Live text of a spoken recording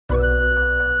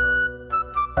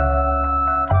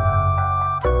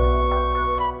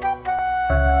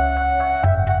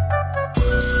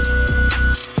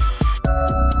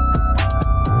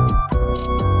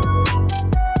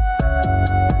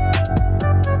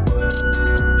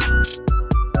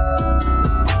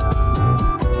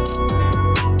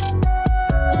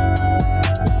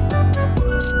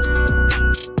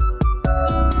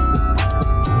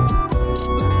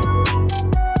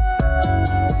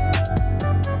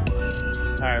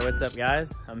Alright, what's up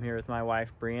guys? I'm here with my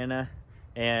wife Brianna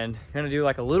and I'm gonna do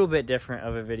like a little bit different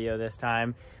of a video this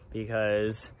time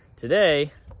because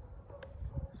today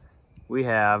we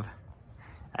have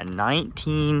a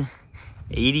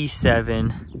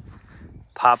 1987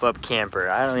 pop-up camper.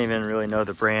 I don't even really know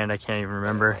the brand, I can't even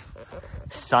remember.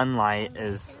 Sunlight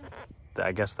is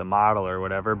I guess the model or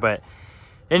whatever, but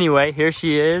anyway, here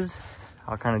she is.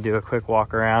 I'll kind of do a quick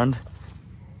walk around.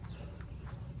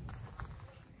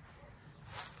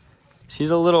 She's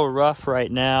a little rough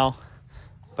right now,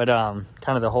 but kind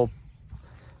of the whole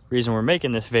reason we're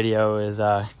making this video is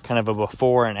kind of a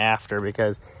before and after,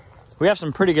 because we have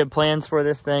some pretty good plans for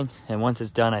this thing, and once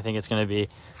it's done I think it's going to be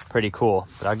pretty cool.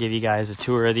 But I'll give you guys a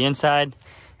tour of the inside.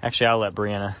 Actually, I'll let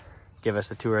Brianna give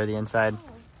us a tour of the inside.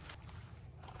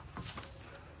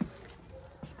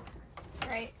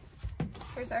 Right,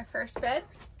 here's our first bed.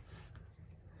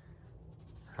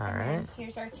 All right.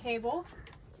 Here's our table.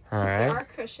 All right. There are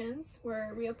cushions.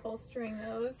 We're reupholstering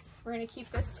those. We're going to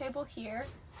keep this table here.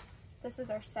 This is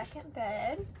our second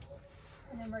bed.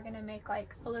 And then we're going to make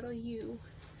like a little U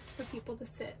for people to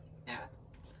sit at.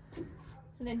 And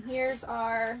then here's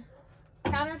our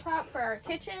countertop for our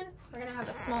kitchen. We're going to have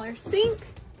a smaller sink.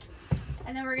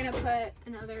 And then we're going to put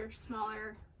another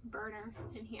smaller burner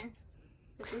in here.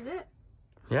 This is it.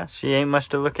 Yeah, she ain't much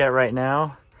to look at right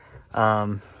now.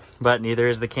 But neither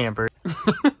is the camper.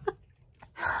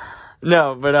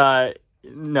 No,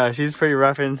 she's pretty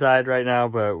rough inside right now,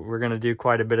 but we're going to do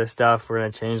quite a bit of stuff. We're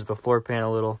going to change the floor plan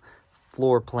a little,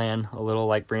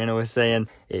 like Brianna was saying.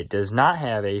 It does not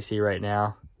have AC right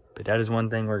now, but that is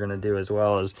one thing we're going to do as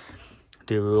well, is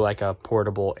do like a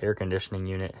portable air conditioning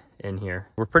unit in here.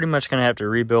 We're pretty much going to have to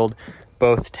rebuild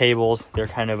both tables. They're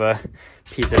kind of a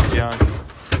piece of junk.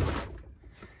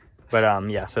 But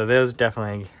yeah, so those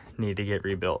definitely need to get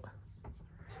rebuilt.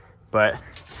 But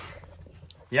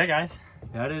yeah guys,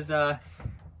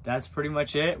 that's pretty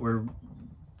much it.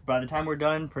 By the time we're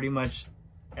done, pretty much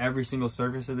every single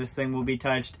surface of this thing will be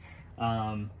touched.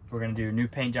 We're gonna do a new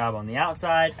paint job on the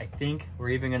outside. I think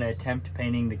we're even gonna attempt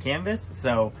painting the canvas,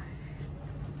 so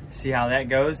see how that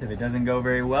goes. If it doesn't go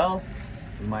very well,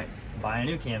 we might buy a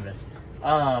new canvas.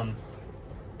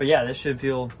 But yeah, this should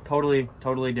feel totally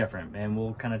different, and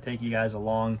we'll kind of take you guys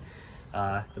along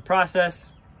the process.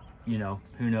 You know,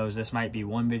 who knows, this might be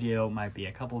one video, might be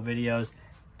a couple videos.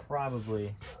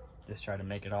 Probably just try to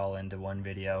make it all into one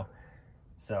video.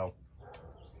 So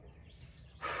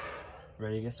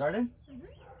ready to get started? Mm-hmm.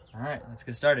 All right, let's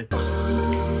get started.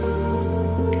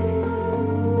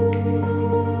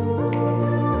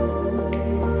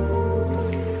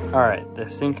 All right, the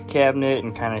sink cabinet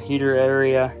and kind of heater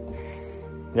area,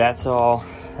 that's all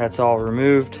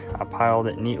removed. I piled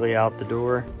it neatly out the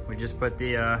door. We just put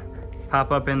the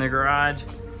pop up in the garage.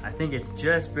 I think it's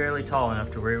just barely tall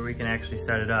enough to where we can actually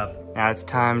set it up. Now it's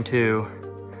time to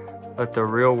let the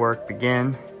real work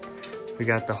begin. We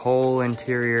got the whole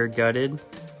interior gutted.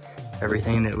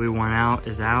 Everything that we want out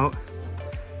is out.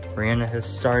 Brianna has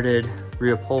started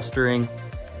reupholstering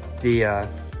the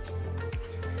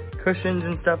cushions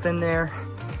and stuff in there,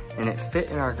 and it fit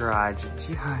in our garage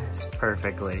just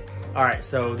perfectly. All right,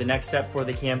 so the next step for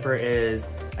the camper is,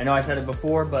 I know I said it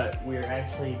before, but we're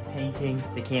actually painting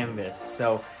the canvas.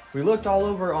 So we looked all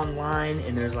over online,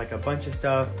 and there's like a bunch of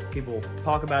stuff. People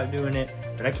talk about doing it,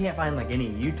 but I can't find like any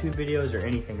YouTube videos or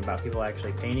anything about people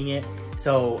actually painting it.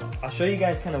 So I'll show you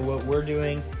guys kind of what we're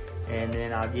doing, and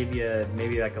then I'll give you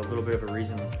maybe like a little bit of a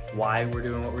reason why we're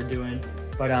doing what we're doing.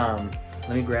 But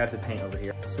let me grab the paint over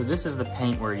here. So this is the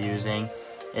paint we're using.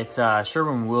 It's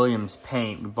Sherwin-Williams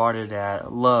paint. We bought it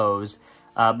at Lowe's.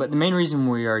 But the main reason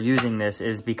we are using this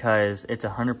is because it's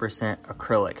 100%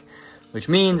 acrylic, which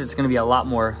means it's going to be a lot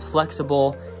more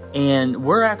flexible, and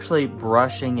we're actually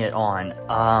brushing it on.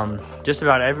 Just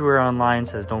about everywhere online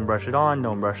says don't brush it on,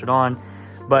 don't brush it on.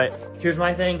 But here's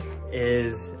my thing,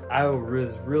 is I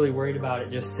was really worried about it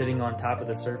just sitting on top of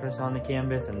the surface on the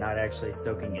canvas and not actually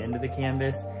soaking into the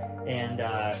canvas. And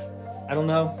I don't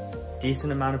know,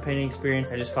 decent amount of painting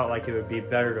experience. I just felt like it would be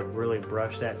better to really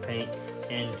brush that paint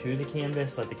into the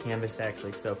canvas, let the canvas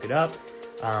actually soak it up.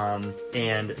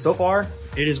 And so far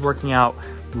it is working out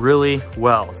really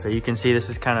well. So you can see this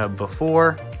is kind of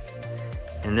before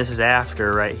and this is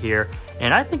after right here.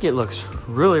 And I think it looks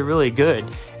really good.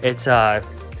 It's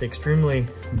extremely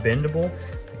bendable.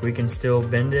 We can still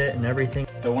bend it and everything.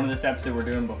 So one of the steps that we're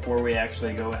doing before we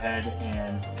actually go ahead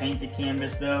and paint the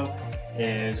canvas though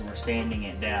is we're sanding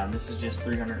it down. This is just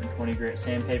 320 grit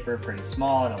sandpaper, pretty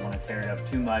small. I don't want to tear it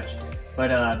up too much.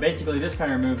 But basically this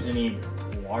kind of removes any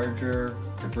larger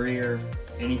debris or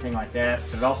anything like that.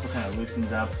 But it also kind of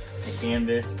loosens up the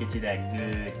canvas, gets you that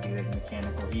good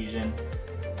mechanical adhesion.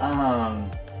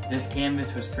 This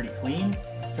canvas was pretty clean,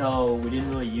 so we didn't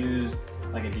really use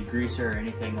like a degreaser or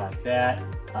anything like that.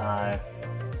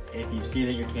 If you see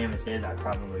that your canvas is, I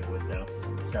probably would though.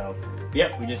 So,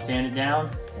 yep, we just sand it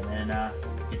down and then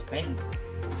get to painting.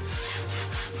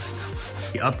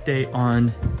 The update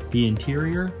on the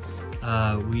interior,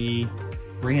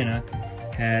 Brianna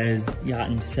has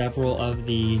gotten several of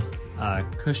the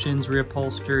cushions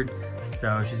reupholstered,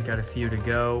 so she's got a few to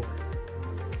go.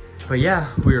 But yeah,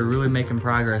 we are really making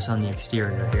progress on the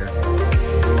exterior here.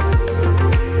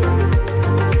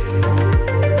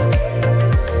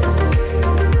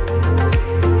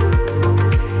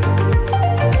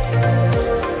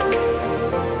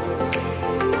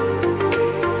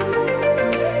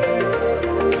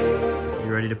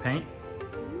 You ready to paint?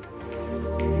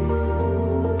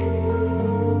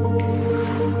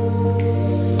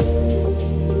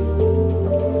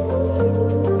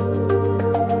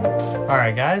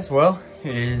 Alright guys, well,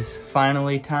 it is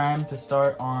finally time to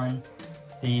start on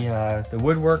the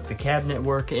woodwork, the cabinet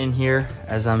work in here.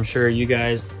 As I'm sure you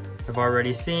guys have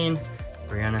already seen,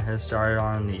 Brianna has started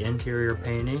on the interior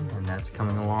painting and that's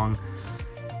coming along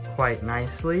quite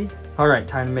nicely. Alright,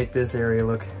 time to make this area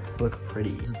look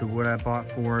pretty. This is the wood I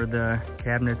bought for the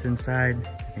cabinets inside.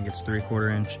 I think it's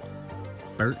 3/4 inch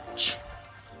birch,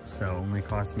 so only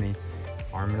cost me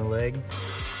arm and a leg.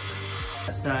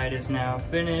 That side is now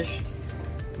finished.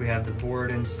 We have the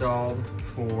board installed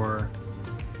for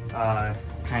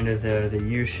kind of the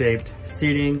U-shaped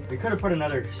seating. We could have put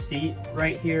another seat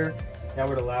right here. That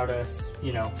would have allowed us,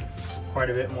 you know,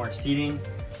 quite a bit more seating.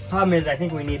 Problem is, I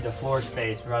think we need the floor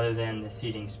space rather than the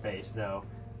seating space though.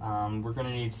 We're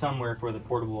gonna need somewhere for the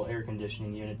portable air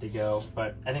conditioning unit to go,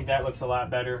 but I think that looks a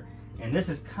lot better. And this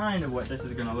is kind of what this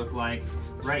is gonna look like.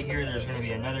 Right here, there's gonna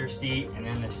be another seat and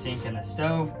then the sink and the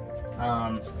stove.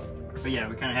 But yeah,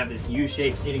 we kind of have this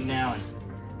U-shaped seating now, and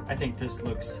I think this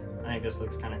looks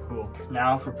kind of cool.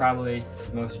 Now for probably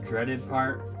the most dreaded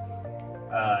part,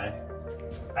 I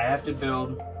have to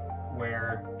build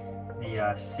where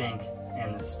the sink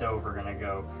and the stove are gonna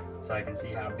go, so I can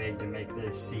see how big to make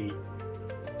this seat.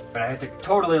 But I have to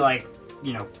totally, like,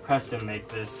 you know, custom make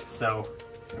this, so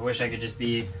I wish I could just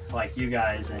be like you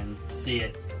guys and see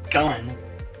it done.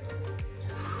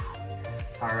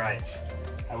 All right.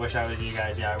 I wish I was you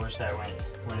guys. Yeah, I wish that went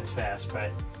as fast,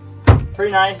 but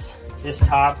pretty nice. This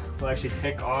top will actually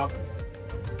pick off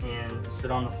and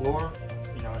sit on the floor,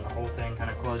 you know, and the whole thing kind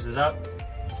of closes up.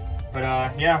 But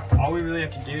yeah, all we really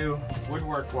have to do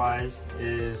woodwork wise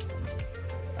is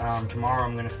tomorrow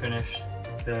I'm gonna finish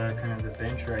the kind of the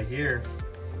bench right here,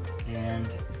 and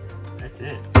that's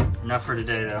it. Enough for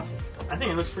today though. I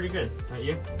think it looks pretty good, don't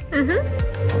you? Mm-hmm.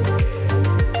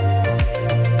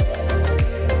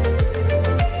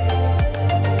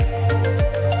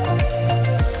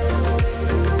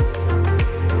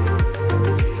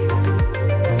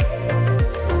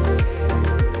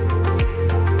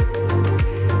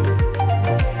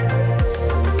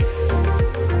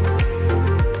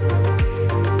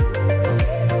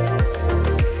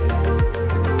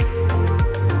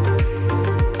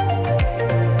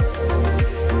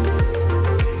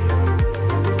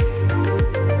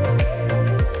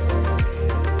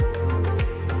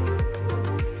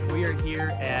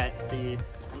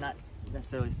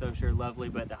 So sure lovely,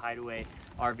 but the Hideaway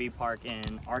RV Park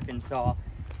in Arkansas.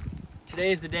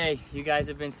 Today is the day. You guys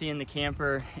have been seeing the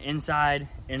camper inside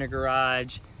in a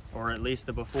garage, or at least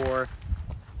the before.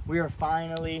 We are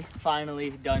finally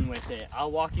done with it. I'll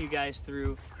walk you guys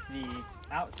through the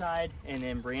outside and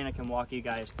then Brianna can walk you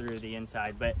guys through the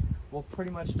inside, but we'll pretty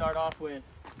much start off with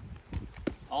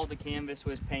all the canvas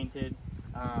was painted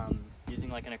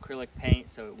using like an acrylic paint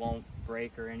so it won't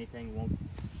break or anything,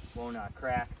 won't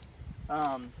crack.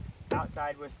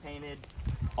 Outside was painted,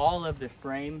 all of the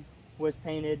frame was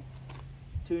painted,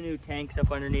 2 new tanks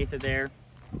up underneath of there.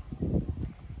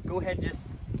 Go ahead and just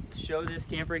show this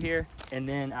camper here, and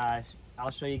then I'll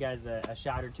show you guys a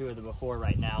shot or two of the before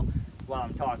right now while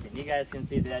I'm talking. You guys can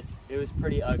see that it was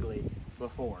pretty ugly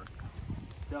before.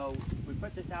 So we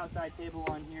put this outside table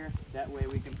on here, that way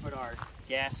we can put our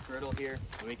gas griddle here,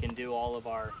 and we can do all of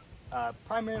our,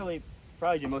 probably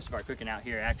do most of our cooking out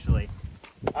here actually.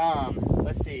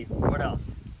 Let's see, what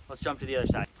else? Let's jump to the other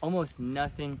side. Almost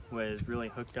nothing was really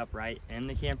hooked up right in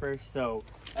the camper, so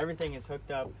everything is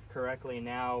hooked up correctly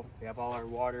now. We have all our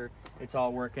water, it's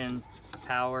all working.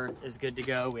 Power is good to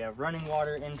go. We have running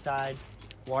water inside,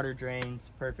 water drains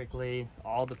perfectly,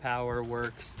 all the power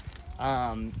works.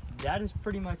 That is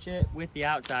pretty much it with the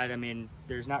outside. I mean,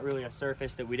 there's not really a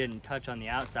surface that we didn't touch on the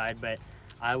outside, but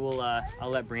I'll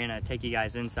let Brianna take you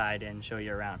guys inside and show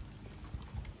you around.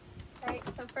 Alright,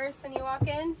 so first when you walk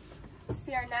in,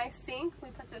 See our nice sink. We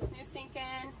put this new sink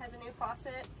in, has a new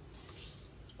faucet.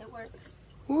 It works.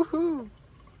 Woohoo!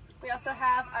 We also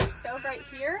have our stove right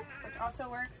here, which also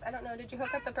works. I don't know, did you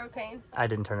hook up the propane? I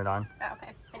didn't turn it on. Oh,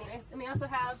 okay. Anyways, and we also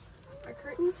have our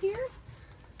curtains here,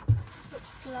 which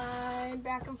slide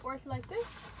back and forth like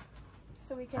this,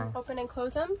 so we can open and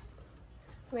close them.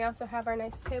 We also have our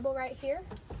nice table right here,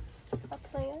 a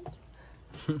plant.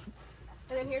 And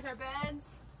then here's our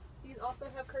beds. These also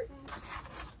have curtains,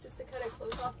 just to kind of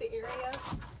close off the area,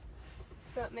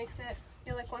 so it makes it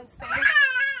feel like one space.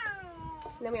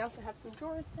 And then we also have some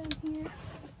drawers down here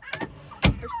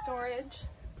for storage.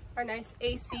 Our nice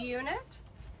AC unit.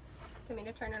 Do you want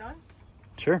me to turn it on?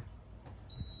 Sure.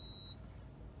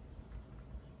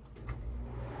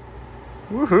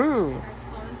 Woohoo! Starts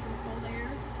blowing some cold air.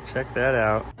 Check that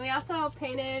out. And we also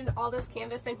painted all this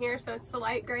canvas in here, so it's the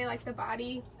light gray like the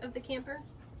body of the camper.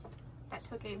 That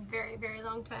took a very, very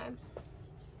long time.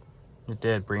 It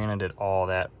did. Brianna did all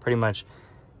that. Pretty much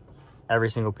every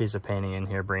single piece of painting in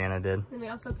here, Brianna did. And we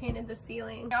also painted the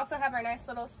ceiling. We also have our nice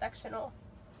little sectional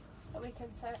that we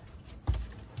can set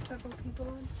several people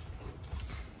on.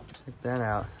 Check that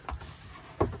out.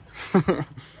 And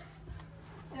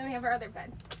then we have our other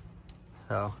bed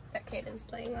So that Caden's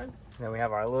playing on. then we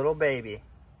have our little baby.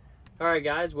 All right,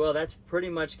 guys. Well, that's pretty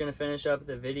much going to finish up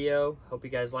the video. Hope you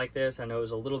guys like this. I know it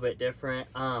was a little bit different.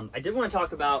 I did want to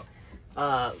talk about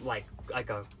like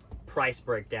a price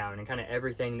breakdown and kind of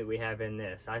everything that we have in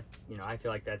this. I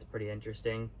feel like that's pretty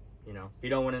interesting. You know, if you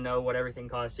don't want to know what everything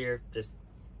costs here, just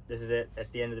this is it. That's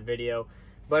the end of the video.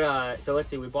 But so let's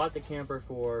see. We bought the camper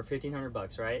for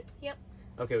 $1,500, right? Yep.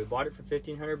 Okay, we bought it for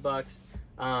 $1,500.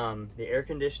 The air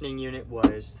conditioning unit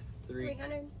was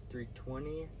 $300,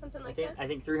 $320, something like that. I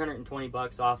think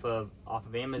 $320 off of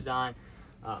Amazon.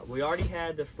 We already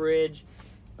had the fridge.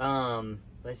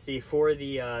 Let's see, for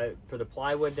the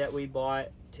plywood that we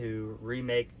bought to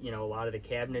remake, you know, a lot of the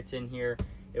cabinets in here,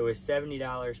 it was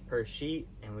 $70 per sheet,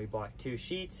 and we bought 2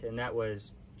 sheets, and that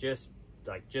was just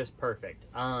perfect.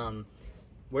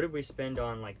 What did we spend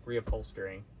on like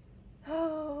reupholstering?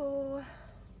 Oh,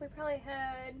 we probably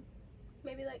had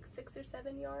maybe like 6 or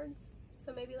 7 yards,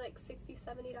 so maybe like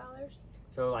 $60-$70.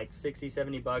 So like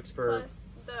 $60-$70 for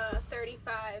Plus the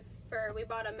 $35 for, we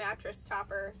bought a mattress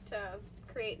topper to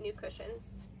create new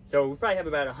cushions. So we probably have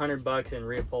about $100 in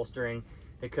reupholstering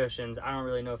the cushions. I don't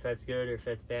really know if that's good or if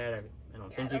that's bad. I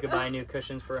don't think you could buy new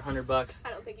cushions for $100. I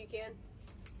don't think you can.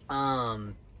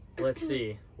 Let's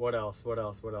see. What else?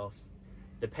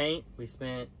 The paint, we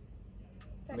spent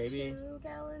Got maybe 2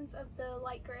 gallons of the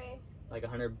light gray. like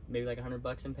maybe like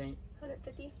 $100 in paint.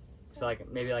 150. So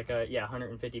like maybe like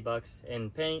 $150 in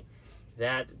paint.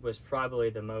 That was probably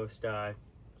the most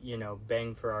you know,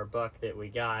 bang for our buck that we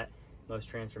got. Most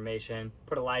transformation.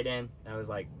 Put a light in. That was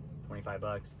like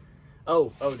 $25.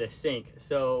 Oh, the sink.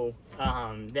 So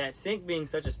that sink being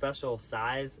such a special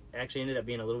size actually ended up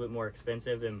being a little bit more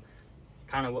expensive than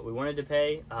kind of what we wanted to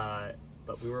pay, but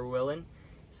we were willing.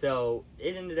 So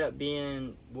it ended up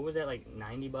being, what was that, like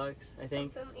 $90, I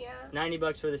think? Yeah.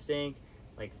 $90 for the sink,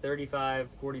 like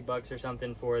 $35-$40 or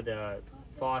something for the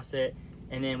faucet,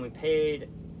 and then we paid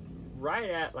right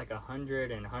at like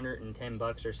 $100 and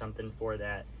 $110 or something for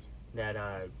that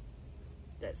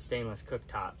stainless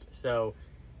cooktop. So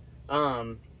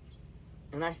and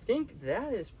I think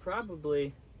that is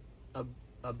probably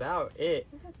about it. I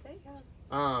think that's it, yeah.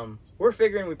 We're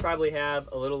figuring we probably have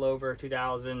a little over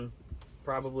 2,000,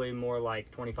 probably more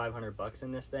like $2,500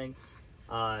 in this thing.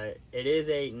 It is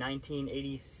a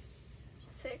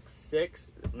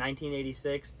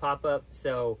 1986 pop-up,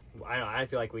 so I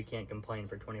feel like we can't complain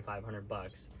for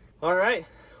 $2,500. All right,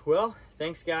 well,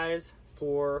 thanks guys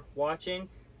for watching.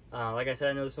 Like I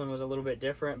said, I know this one was a little bit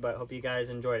different, but hope you guys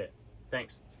enjoyed it.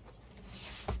 Thanks.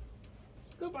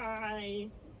 Goodbye.